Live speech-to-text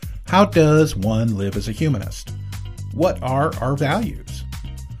How does one live as a humanist? What are our values?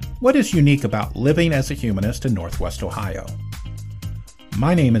 What is unique about living as a humanist in Northwest Ohio?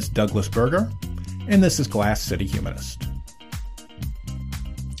 My name is Douglas Berger, and this is Glass City Humanist.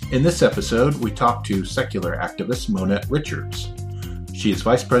 In this episode, we talk to secular activist Monette Richards. She is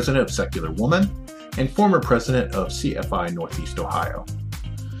Vice President of Secular Woman and former President of CFI Northeast Ohio.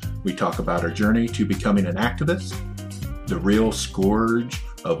 We talk about her journey to becoming an activist, the real scourge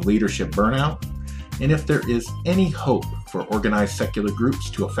of leadership burnout, and if there is any hope for organized secular groups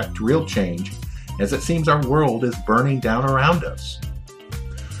to effect real change, as it seems our world is burning down around us.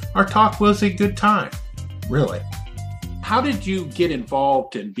 Our talk was a good time, really. How did you get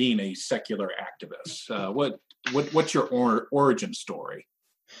involved in being a secular activist? What's your origin story?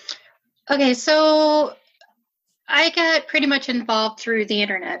 Okay, so I got pretty much involved through the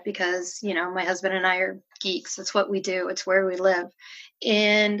internet because, my husband and I are geeks. It's what we do. It's where we live.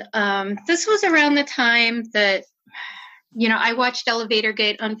 And this was around the time that, I watched Elevator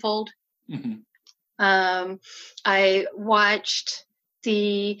Gate unfold. Mm-hmm. I watched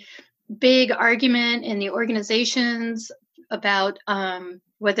the big argument in the organizations about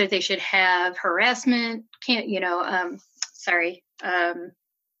whether they should have harassment,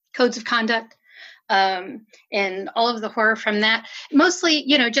 codes of conduct, and all of the horror from that. Mostly,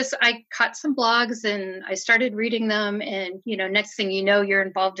 I caught some blogs and I started reading them, and, next thing you know, you're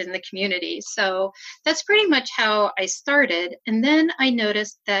involved in the community. So that's pretty much how I started. And then I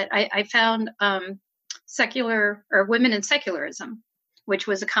noticed that I found secular or Women in Secularism, which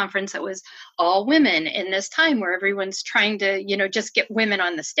was a conference that was all women in this time where everyone's trying to, just get women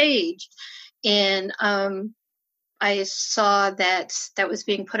on the stage. And I saw that was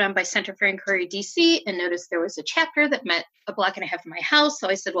being put on by Center for Inquiry DC, and noticed there was a chapter that met a block and a half from my house. So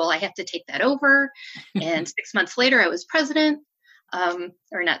I said, well, I have to take that over. And 6 months later, I was president.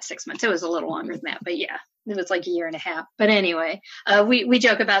 Or not 6 months, it was a little longer than that, but yeah, it was like a year and a half. But anyway, we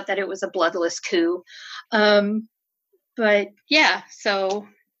joke about that it was a bloodless coup. But yeah, so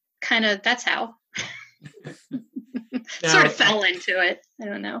kind of that's how now, sort of fell into it. I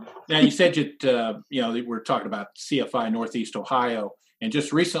don't know. Now you said we're talking about CFI Northeast Ohio, and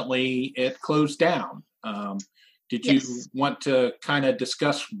just recently it closed down. Did you want to kind of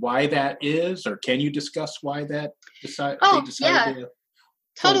discuss why that is, or can you discuss why that decided? Yeah,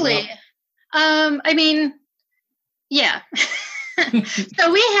 totally. Yeah.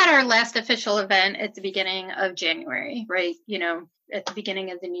 So we had our last official event at the beginning of January, right? At the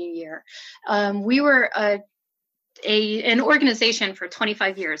beginning of the new year. We were an organization for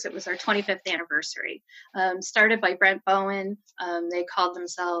 25 years. It was our 25th anniversary. Started by Brent Bowen. They called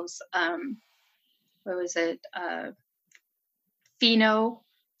themselves, Pheno.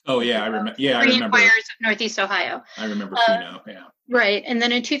 Oh yeah, I remember. Yeah, I remember. Inquirers of Northeast Ohio. I remember Pheno. Yeah. Right, and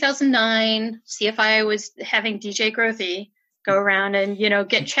then in 2009, CFI was having DJ Grothy go around and,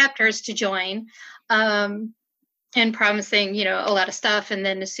 get chapters to join, and promising, a lot of stuff. And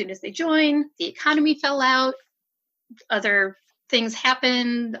then as soon as they joined, the economy fell out, other things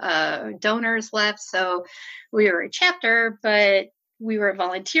happened, donors left. So we were a chapter, but we were a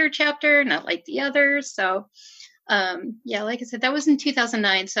volunteer chapter, not like the others. So, like I said, that was in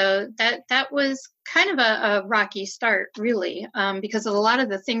 2009. So that was kind of a rocky start, really, because of a lot of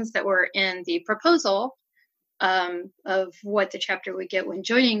the things that were in the proposal of what the chapter would get when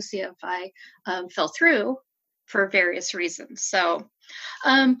joining CFI fell through for various reasons. So,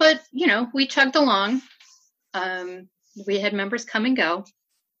 but, we chugged along. We had members come and go.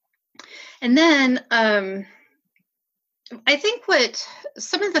 And then I think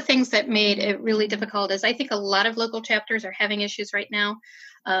some of the things that made it really difficult is I think a lot of local chapters are having issues right now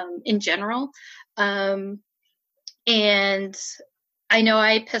in general. And I know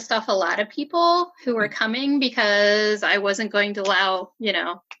I pissed off a lot of people who were coming because I wasn't going to allow,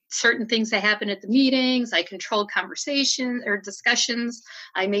 certain things to happen at the meetings. I controlled conversations or discussions.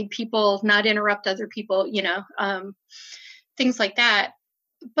 I made people not interrupt other people, things like that.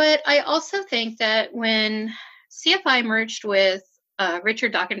 But I also think that when CFI merged with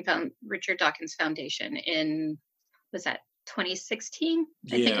Richard Dawkins Foundation in, was that 2016? I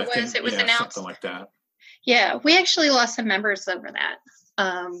think it was. It was announced. Something like that. Yeah, we actually lost some members over that.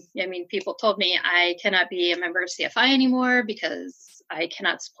 People told me I cannot be a member of CFI anymore because I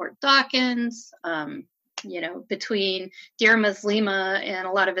cannot support Dawkins. Between Dear Muslima and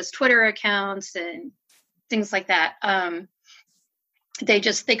a lot of his Twitter accounts and things like that, they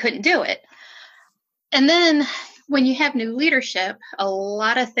couldn't do it. And then when you have new leadership, a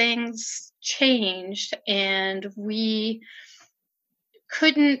lot of things changed, and we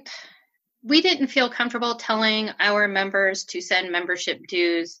couldn't we didn't feel comfortable telling our members to send membership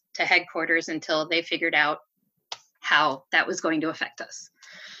dues to headquarters until they figured out how that was going to affect us.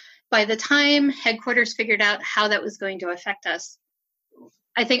 By the time headquarters figured out how that was going to affect us,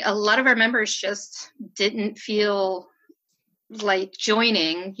 I think a lot of our members just didn't feel like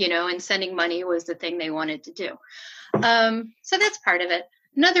joining, and sending money was the thing they wanted to do. So that's part of it.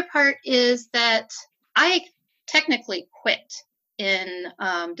 Another part is that I technically quit in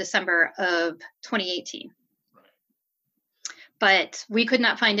December of 2018. But we could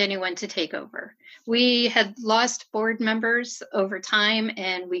not find anyone to take over. We had lost board members over time,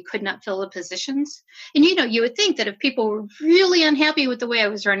 and we could not fill the positions. And, you would think that if people were really unhappy with the way I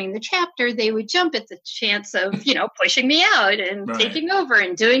was running the chapter, they would jump at the chance of, pushing me out and taking over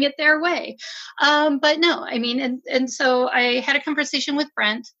and doing it their way. But no, I mean, and so I had a conversation with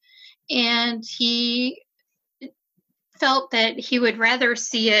Brent, and he felt that he would rather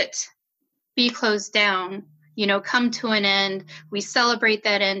see it be closed down, come to an end. We celebrate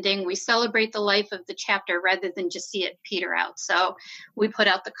that ending. We celebrate the life of the chapter rather than just see it peter out. So we put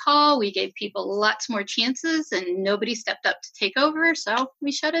out the call. We gave people lots more chances, and nobody stepped up to take over. So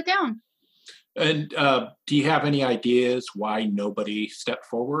we shut it down. And do you have any ideas why nobody stepped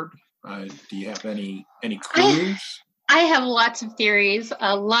forward? Do you have any clues? I have lots of theories,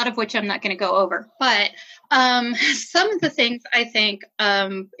 a lot of which I'm not going to go over. But some of the things I think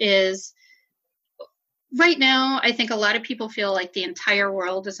is, right now, I think a lot of people feel like the entire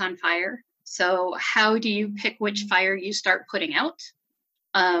world is on fire. So how do you pick which fire you start putting out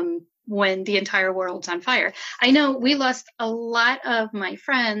when the entire world's on fire? I know we lost a lot of my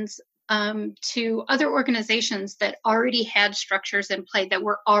friends to other organizations that already had structures in play that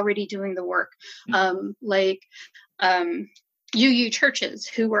were already doing the work, like UU churches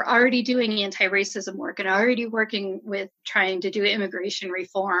who were already doing anti-racism work and already working with trying to do immigration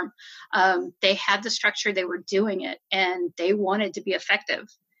reform. They had the structure, they were doing it, and they wanted to be effective.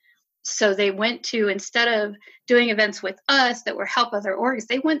 So they went to, instead of doing events with us that were help other orgs,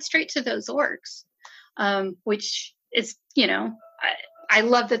 they went straight to those orgs, which is, I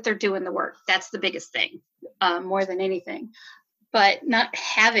love that they're doing the work. That's the biggest thing, more than anything. But not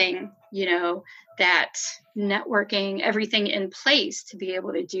having, that networking, everything in place to be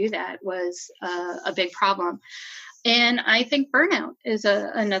able to do that was a big problem. And I think burnout is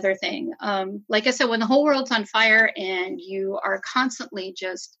another thing. Like I said, when the whole world's on fire and you are constantly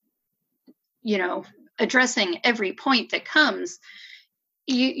just, addressing every point that comes,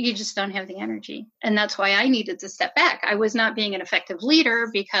 you just don't have the energy. And that's why I needed to step back. I was not being an effective leader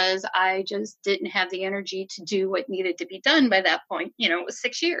because I just didn't have the energy to do what needed to be done by that point. It was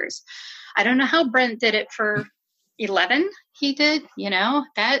 6 years. I don't know how Brent did it for 11. He did,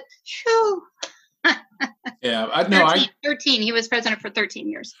 that, shoo. Yeah, 13. He was president for 13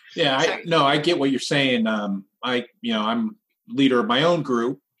 years. Yeah, I get what you're saying. I'm leader of my own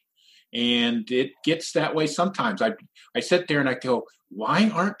group, and it gets that way sometimes. I sit there and I go, why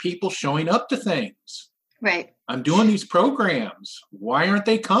aren't people showing up to things? Right. I'm doing these programs. Why aren't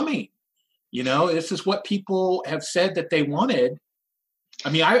they coming? This is what people have said that they wanted. I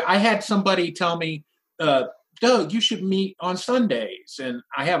mean, I had somebody tell me, Doug, you should meet on Sundays. And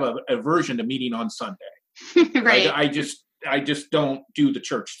I have a aversion to meeting on Sunday. Right. I just don't do the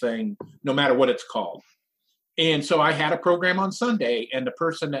church thing, no matter what it's called. And so I had a program on Sunday, and the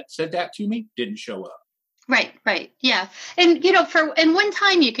person that said that to me didn't show up. Right. Yeah. And, and one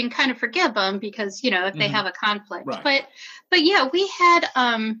time you can kind of forgive them because, if they have a conflict, right. But yeah, we had,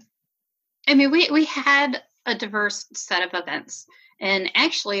 we had a diverse set of events. And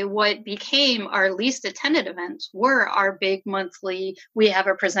actually what became our least attended events were our big monthly, we have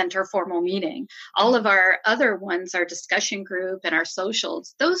a presenter formal meeting. All of our other ones, our discussion group and our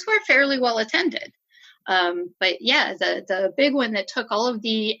socials, those were fairly well attended. But yeah, the big one that took all of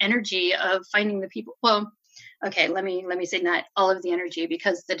the energy of finding the people, well, okay, let me say not all of the energy,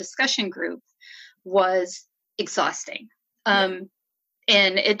 because the discussion group was exhausting.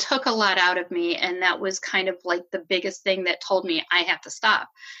 And it took a lot out of me. And that was kind of like the biggest thing that told me I have to stop,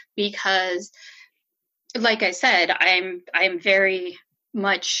 because like I said, I'm very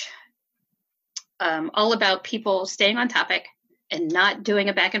much all about people staying on topic and not doing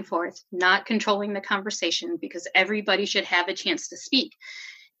a back and forth, not controlling the conversation, because everybody should have a chance to speak.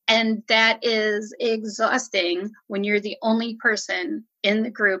 And that is exhausting when you're the only person in the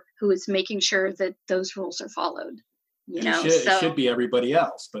group who is making sure that those rules are followed. It should be everybody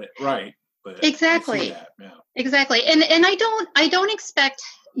else, but right. But exactly. That, yeah. Exactly. And I don't expect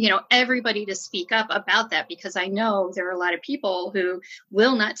everybody to speak up about that, because I know there are a lot of people who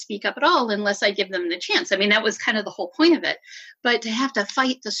will not speak up at all unless I give them the chance. I mean, that was kind of the whole point of it. But to have to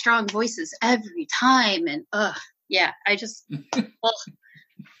fight the strong voices every time, and I just, well,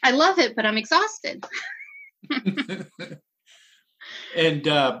 I love it, but I'm exhausted.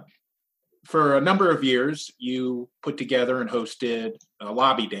 And for a number of years, you put together and hosted a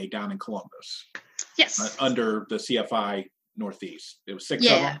lobby day down in Columbus. Yes. Under the CFI Northeast. It was 6 of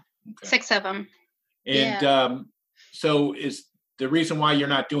them? Okay. 6 of them. And so is the reason why you're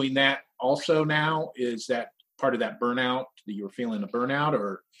not doing that also now, is that part of that burnout, that you were feeling a burnout,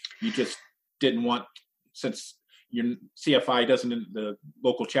 or you just didn't want, since your CFI the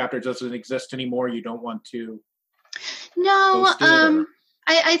local chapter doesn't exist anymore, you don't want to? No,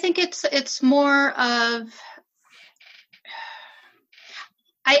 I think it's more of,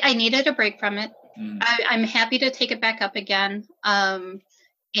 I needed a break from it. I'm happy to take it back up again.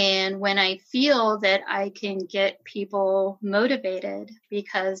 And when I feel that I can get people motivated,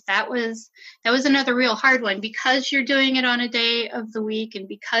 because that was another real hard one, because you're doing it on a day of the week, and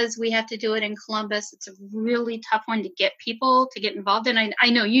because we have to do it in Columbus, it's a really tough one to get people to get involved in. I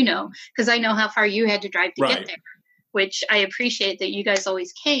know, because I know how far you had to drive to get there, which I appreciate that you guys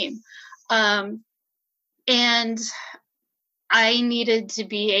always came. And I needed to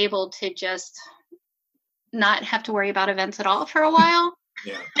be able to just not have to worry about events at all for a while.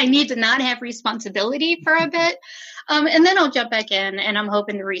 I need to not have responsibility for a bit. And then I'll jump back in, and I'm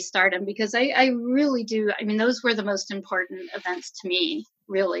hoping to restart them, because I really do. I mean, those were the most important events to me,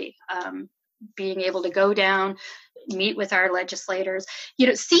 really. Being able to go down, meet with our legislators,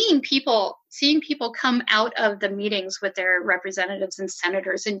 seeing people come out of the meetings with their representatives and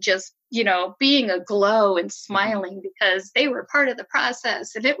senators, and just, being aglow and smiling because they were part of the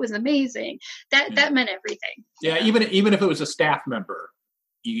process, and it was amazing. That meant everything. Yeah. Even if it was a staff member,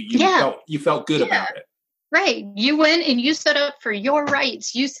 you felt good about it. Right. You went and you stood up for your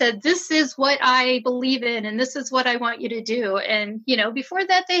rights. You said, this is what I believe in, and this is what I want you to do. And, before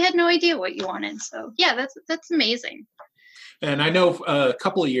that, they had no idea what you wanted. So, yeah, that's amazing. And I know a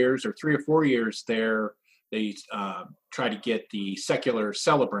couple of years, or 3 or 4 years there, they try to get the secular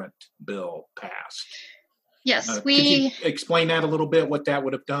celebrant bill passed. Yes. Could you explain that a little bit, what that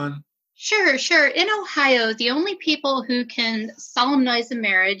would have done? Sure. In Ohio, the only people who can solemnize a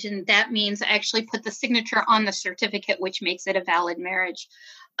marriage, and that means actually put the signature on the certificate, which makes it a valid marriage,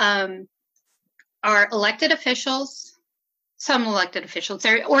 are elected officials. Some elected officials.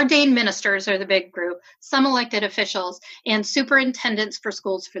 They're ordained ministers are the big group. Some elected officials, and superintendents for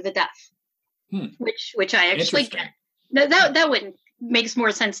schools for the deaf, which I actually get. That would makes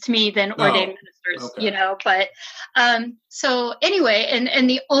more sense to me than ordained ministers, but so anyway, and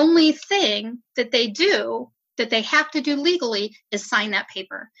the only thing that they do, that they have to do legally, is sign that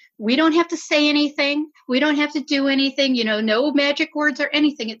paper. We don't have to say anything. We don't have to do anything, no magic words or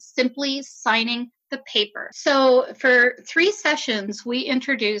anything. It's simply signing the paper. So for 3 sessions, we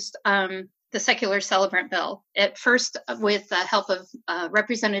introduced the secular celebrant bill, at first with the help of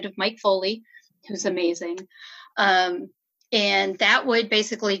Representative Mike Foley, who's amazing. And that would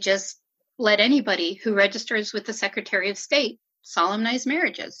basically just let anybody who registers with the Secretary of State solemnize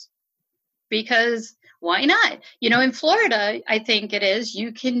marriages. Because why not? In Florida, I think it is,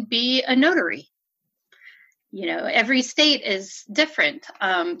 you can be a notary. Every state is different.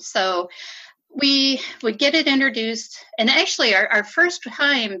 So we would get it introduced. And actually, our first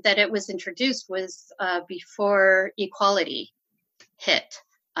time that it was introduced was before equality hit.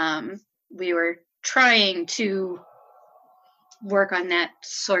 We were trying to work on that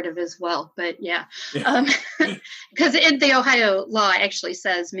sort of as well, but because in the Ohio law actually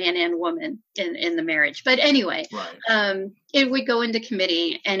says man and woman in the marriage. But anyway, it would go into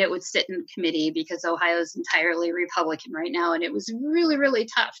committee, and it would sit in committee, because Ohio is entirely Republican right now, and it was really, really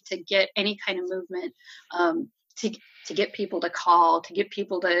tough to get any kind of movement, to get people to call, to get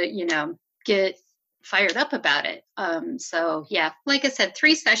people to get fired up about it. So yeah, like I said,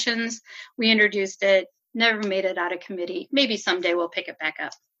 3 sessions, we introduced it. Never made it out of committee. Maybe someday we'll pick it back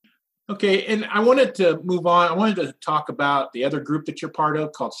up. Okay, and I wanted to move on. I wanted to talk about the other group that you're part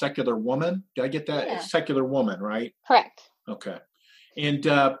of called Secular Woman. Did I get that? Yeah. It's Secular Woman, right? Correct. Okay. And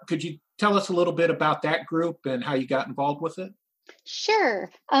could you tell us a little bit about that group and how you got involved with it? Sure.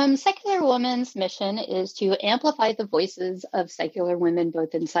 Secular Woman's mission is to amplify the voices of secular women,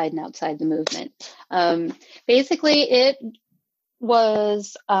 both inside and outside the movement. Basically, it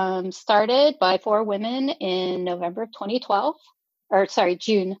was started by 4 women in November of 2012,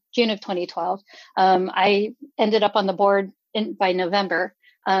 June of 2012. I ended up on the board by November,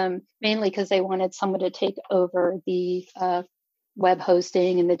 mainly because they wanted someone to take over the web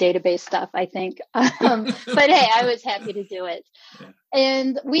hosting and the database stuff, I think. But hey, I was happy to do it. Yeah.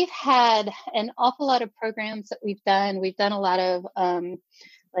 And we've had an awful lot of programs that we've done. We've done a lot of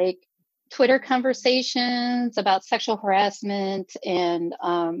like Twitter conversations about sexual harassment and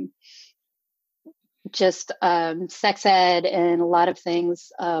just sex ed and a lot of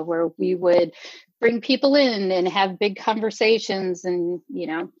things where we would bring people in and have big conversations and,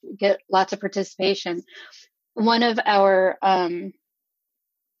 get lots of participation. One of our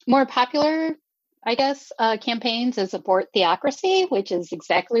more popular, I guess, campaigns is Abort Theocracy, which is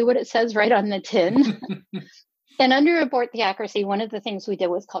exactly what it says right on the tin. And under Abort Theocracy, one of the things we did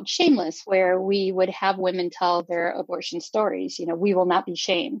was called Shameless, where we would have women tell their abortion stories. We will not be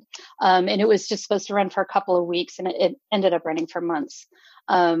shamed. And it was just supposed to run for a couple of weeks, and it ended up running for months.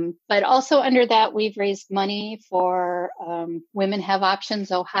 But also under that, we've raised money for Women Have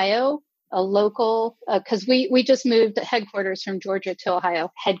Options Ohio, a local, because we just moved headquarters from Georgia to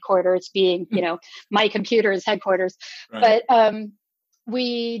Ohio, headquarters being, my computer is headquarters. Right. But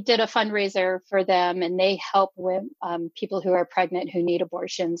we did a fundraiser for them, and they help with people who are pregnant who need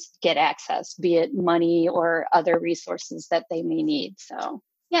abortions get access, be it money or other resources that they may need. So,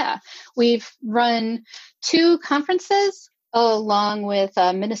 yeah, we've run 2 conferences along with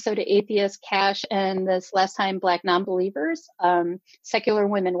Minnesota Atheist Cash and this last time Black Nonbelievers, Secular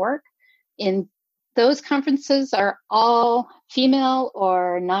Women Work. In those conferences are all female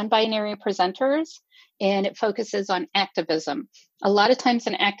or non-binary presenters, and it focuses on activism. A lot of times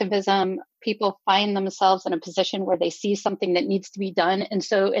in activism, people find themselves in a position where they see something that needs to be done and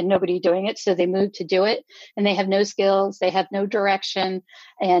nobody doing it. So they move to do it, and they have no skills, they have no direction,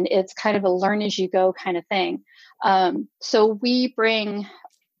 and it's kind of a learn as you go kind of thing. So we bring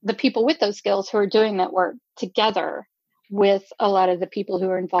the people with those skills who are doing that work together with a lot of the people who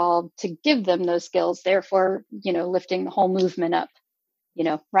are involved to give them those skills, therefore, lifting the whole movement up,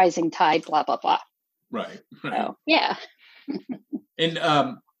 rising tide, blah, blah, blah. Right. So, yeah. And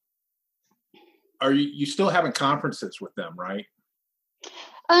are you still having conferences with them, right?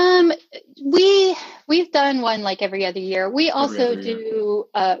 We've done one like every other year. We also do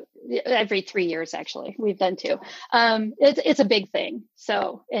every 3 years, actually. We've done 2. It's a big thing.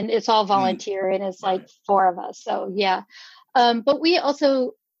 So, and it's all volunteer, and it's like 4 of us. So yeah. But we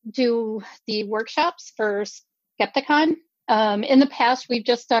also do the workshops for Skepticon. In the past, we've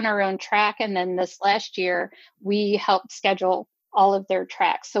just done our own track. And then this last year, we helped schedule all of their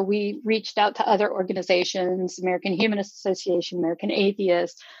tracks. So we reached out to other organizations, American Humanist Association, American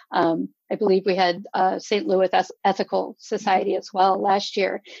Atheist. I believe we had St. Louis Ethical Society as well last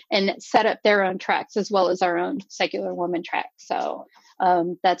year, and set up their own tracks as well as our own Secular Woman track. So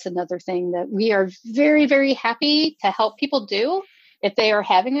that's another thing that we are very, very happy to help people do. If they are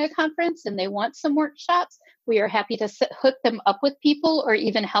having a conference and they want some workshops, we are happy to hook them up with people or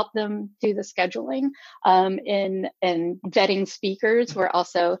even help them do the scheduling and vetting speakers. We're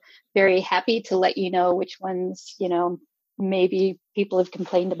also very happy to let you know which ones, maybe people have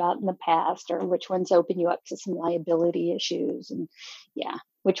complained about in the past, or which ones open you up to some liability issues, and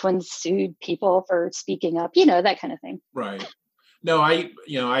which ones sued people for speaking up, that kind of thing. Right. No,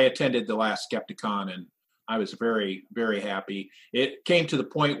 I attended the last Skepticon, and I was very, very happy. It came to the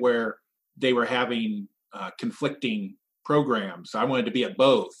point where they were having conflicting programs. I wanted to be at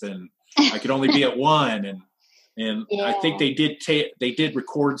both, and I could only be at one. And yeah. I think they did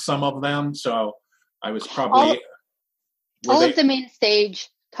record some of them, so I was probably all of the main stage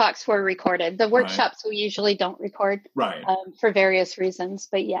talks were recorded. The workshops we usually don't record, right, for various reasons.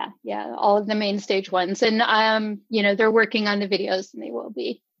 But yeah, all of the main stage ones, and they're working on the videos, and they will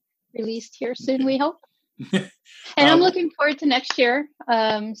be released here soon. We hope. And I'm looking forward to next year.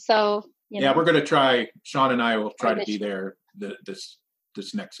 Yeah, we're going to try. Sean and I will try to be there this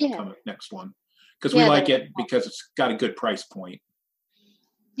next one, because we like it because it's got a good price point.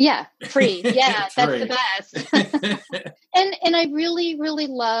 Yeah, free. Yeah, that's free. The best. and I really, really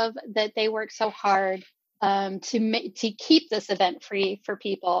love that they work so hard to keep this event free for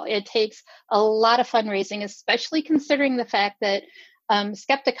people. It takes a lot of fundraising, especially considering the fact that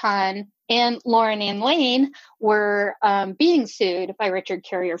Skepticon and Lauren Ann Lane were being sued by Richard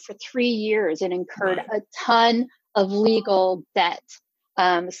Carrier for 3 years and incurred a ton of legal debt.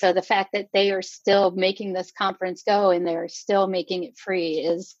 So the fact that they are still making this conference go and they're still making it free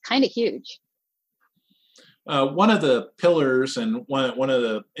is kind of huge. One of the pillars and one of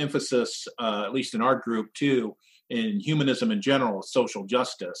the emphasis, at least in our group too, in humanism in general, is social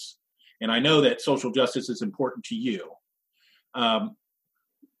justice. And I know that social justice is important to you.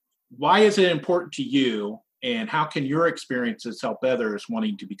 Why is it important to you, and how can your experiences help others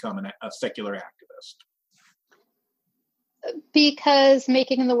wanting to become a secular activist? Because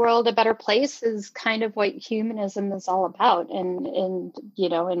making the world a better place is kind of what humanism is all about. And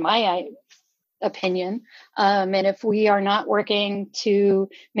in my opinion, and if we are not working to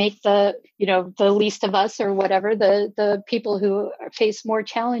make the least of us, or whatever, the people who face more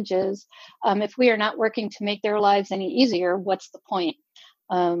challenges, if we are not working to make their lives any easier, what's the point?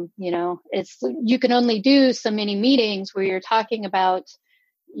 It's, you can only do so many meetings where you're talking about,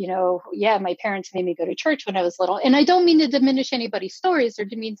 my parents made me go to church when I was little. And I don't mean to diminish anybody's stories or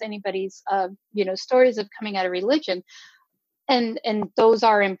demean anybody's, stories of coming out of religion. And those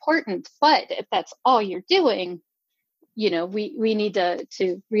are important. But if that's all you're doing, we need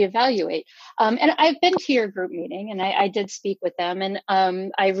to reevaluate. And I've been to your group meeting, and I did speak with them, and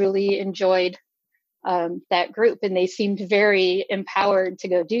I really enjoyed that group, and they seemed very empowered to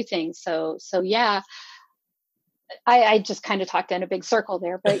go do things. So yeah. I just kind of talked in a big circle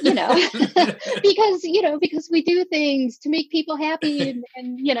there, but because we do things to make people happy and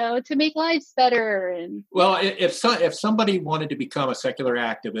to make lives better. And well, if somebody wanted to become a secular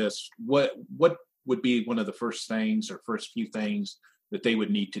activist, what would be one of the first things or first few things that they would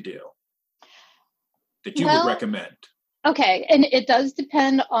need to do that you would recommend? Okay, and it does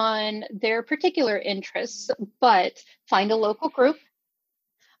depend on their particular interests, but find a local group.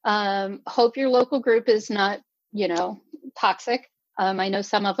 Hope your local group is not toxic. I know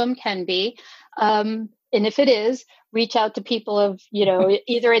some of them can be. And if it is, reach out to people of,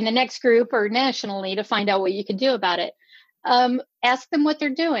 either in the next group or nationally to find out what you can do about it. Ask them what they're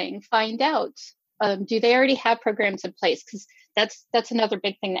doing. Find out, do they already have programs in place? Because that's another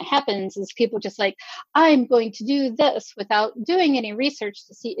big thing that happens is people just like, I'm going to do this without doing any research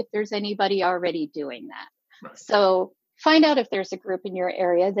to see if there's anybody already doing that. Right. So find out if there's a group in your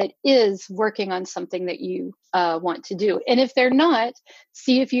area that is working on something that you want to do. And if they're not,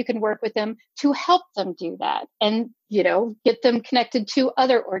 see if you can work with them to help them do that. And, get them connected to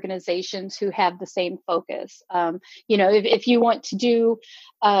other organizations who have the same focus. If you want to do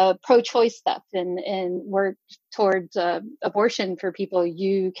pro-choice stuff and work towards abortion for people,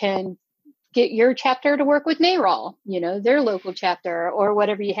 you can get your chapter to work with NARAL, their local chapter, or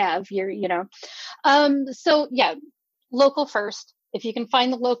whatever you have, so yeah. Local first. If you can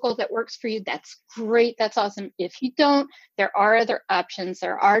find the local that works for you, that's great. That's awesome. If you don't, there are other options.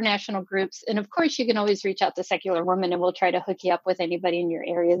 There are national groups. And of course, you can always reach out to Secular Woman, and we'll try to hook you up with anybody in your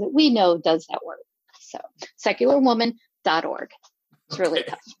area that we know does that work. So secularwoman.org. It's really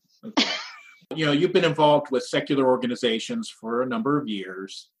tough. Okay. You've been involved with secular organizations for a number of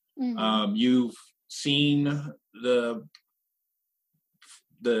years. Mm-hmm. You've seen the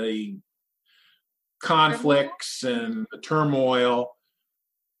conflicts and the turmoil.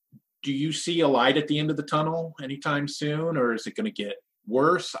 Do you see a light at the end of the tunnel anytime soon, or is it going to get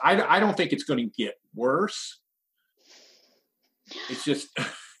worse? I don't think it's going to get worse. It's just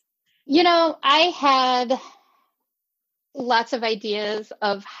I had lots of ideas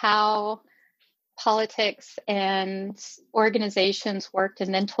of how politics and organizations worked,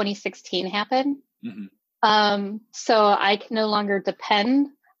 and then 2016 happened. Mm-hmm. So I can no longer depend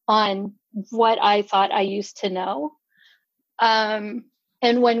on what I thought I used to know. And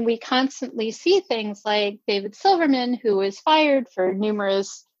when we constantly see things like David Silverman, who was fired for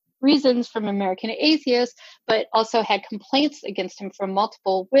numerous reasons from American Atheists, but also had complaints against him from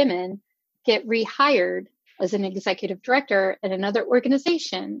multiple women, get rehired as an executive director at another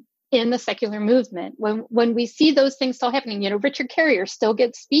organization in the secular movement. When we see those things still happening, Richard Carrier still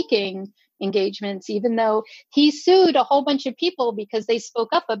gets speaking engagements, even though he sued a whole bunch of people because they spoke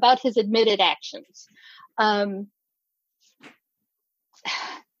up about his admitted actions.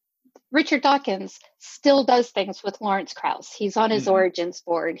 Richard Dawkins still does things with Lawrence Krauss. He's on his Origins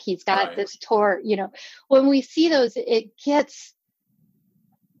board. He's got this tour. When we see those, it gets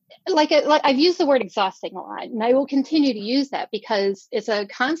like I've used the word exhausting a lot, and I will continue to use that because it's a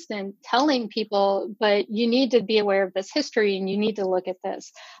constant telling people, but you need to be aware of this history and you need to look at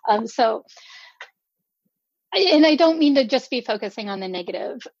this. And I don't mean to just be focusing on the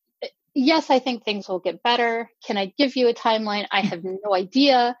negative. Yes, I think things will get better. Can I give you a timeline? I have no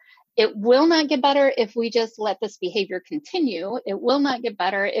idea. It will not get better if we just let this behavior continue. It will not get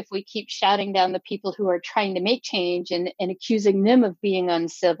better if we keep shouting down the people who are trying to make change and accusing them of being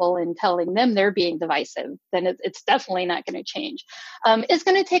uncivil and telling them they're being divisive. Then it's definitely not going to change. It's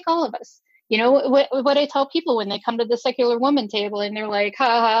going to take all of us. What I tell people when they come to the Secular Woman table and they're like, ha,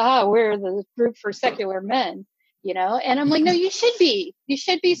 ha, ha, we're the group for secular men. And I'm like, no, you should be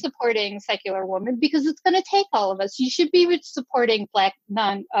supporting Secular Woman because it's going to take all of us. You should be supporting Black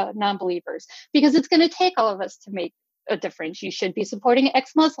non-believers because it's going to take all of us to make a difference. You should be supporting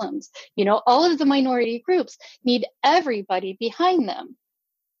ex-Muslims. All of the minority groups need everybody behind them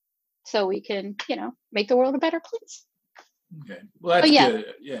so we can, make the world a better place. Okay. Well, that's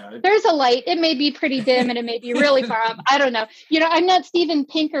good. Yeah. There's a light. It may be pretty dim and it may be really far off. I don't know. I'm not Steven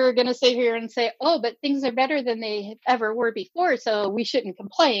Pinker going to sit here and say, oh, but things are better than they ever were before, so we shouldn't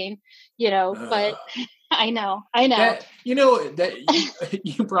complain, but I know. That,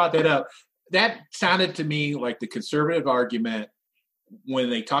 you brought that up. That sounded to me like the conservative argument when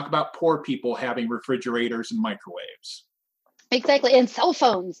they talk about poor people having refrigerators and microwaves. Exactly. And cell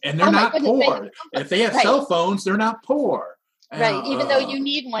phones. And they're not poor. If they have cell phones, they're not poor. Right. Even though you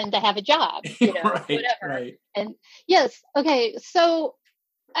need one to have a job, right, whatever. Right. And yes. Okay. So,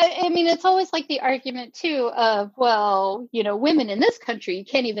 I mean, it's always like the argument too of, well, women in this country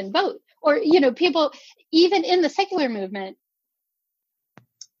can't even vote, or, people even in the secular movement,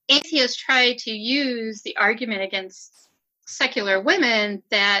 atheists try to use the argument against secular women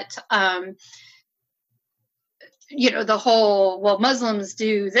that, the whole, well, Muslims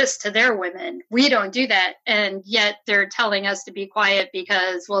do this to their women. We don't do that. And yet they're telling us to be quiet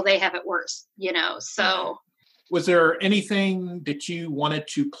because, well, they have it worse, so. Was there anything that you wanted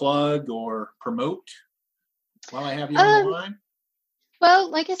to plug or promote while I have you on the line? Well,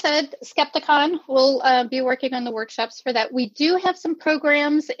 like I said, Skepticon will be working on the workshops for that. We do have some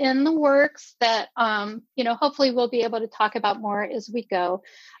programs in the works that, hopefully we'll be able to talk about more as we go.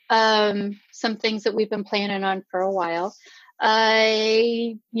 Some things that we've been planning on for a while.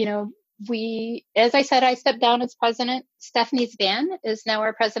 As I said, I stepped down as president. Stephanie Zvan is now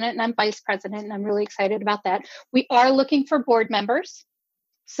our president, and I'm vice president, and I'm really excited about that. We are looking for board members.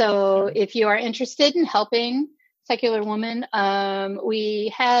 So if you are interested in helping Secular Woman,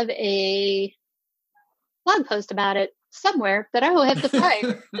 we have a blog post about it somewhere that I will have to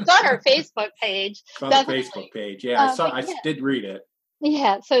find. It's on our Facebook page. It's on the Facebook page. Yeah, I did read it.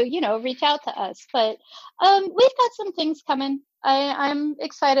 Yeah, so, reach out to us. But we've got some things coming. I'm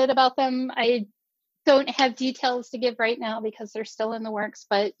excited about them. I don't have details to give right now because they're still in the works,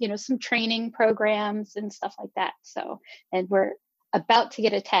 but, some training programs and stuff like that. So, and we're about to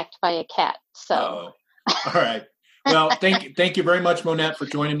get attacked by a cat. So, all right. Well, thank you very much, Monette, for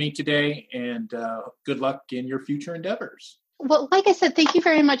joining me today, and good luck in your future endeavors. Well, like I said, thank you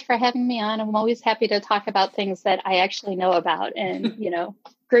very much for having me on. I'm always happy to talk about things that I actually know about, and,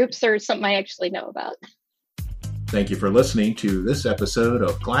 groups are something I actually know about. Thank you for listening to this episode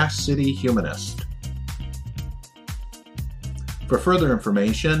of Glass City Humanist. For further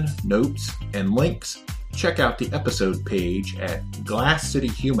information, notes, and links, check out the episode page at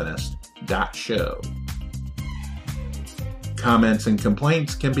glasscityhumanist.show. Comments and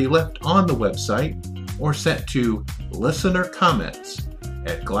complaints can be left on the website or sent to listener comments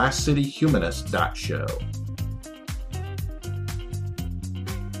at glasscityhumanist.show.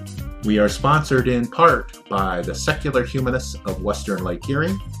 We are sponsored in part by the Secular Humanists of Western Lake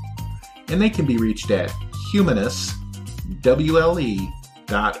Erie, and they can be reached at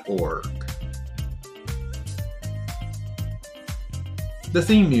humanistwle.org. The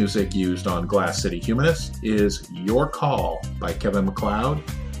theme music used on Glass City Humanist is Your Call by Kevin MacLeod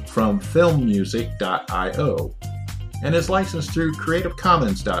from filmmusic.io and is licensed through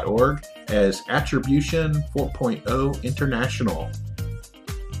creativecommons.org as Attribution 4.0 International.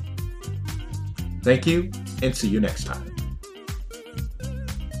 Thank you, and see you next time.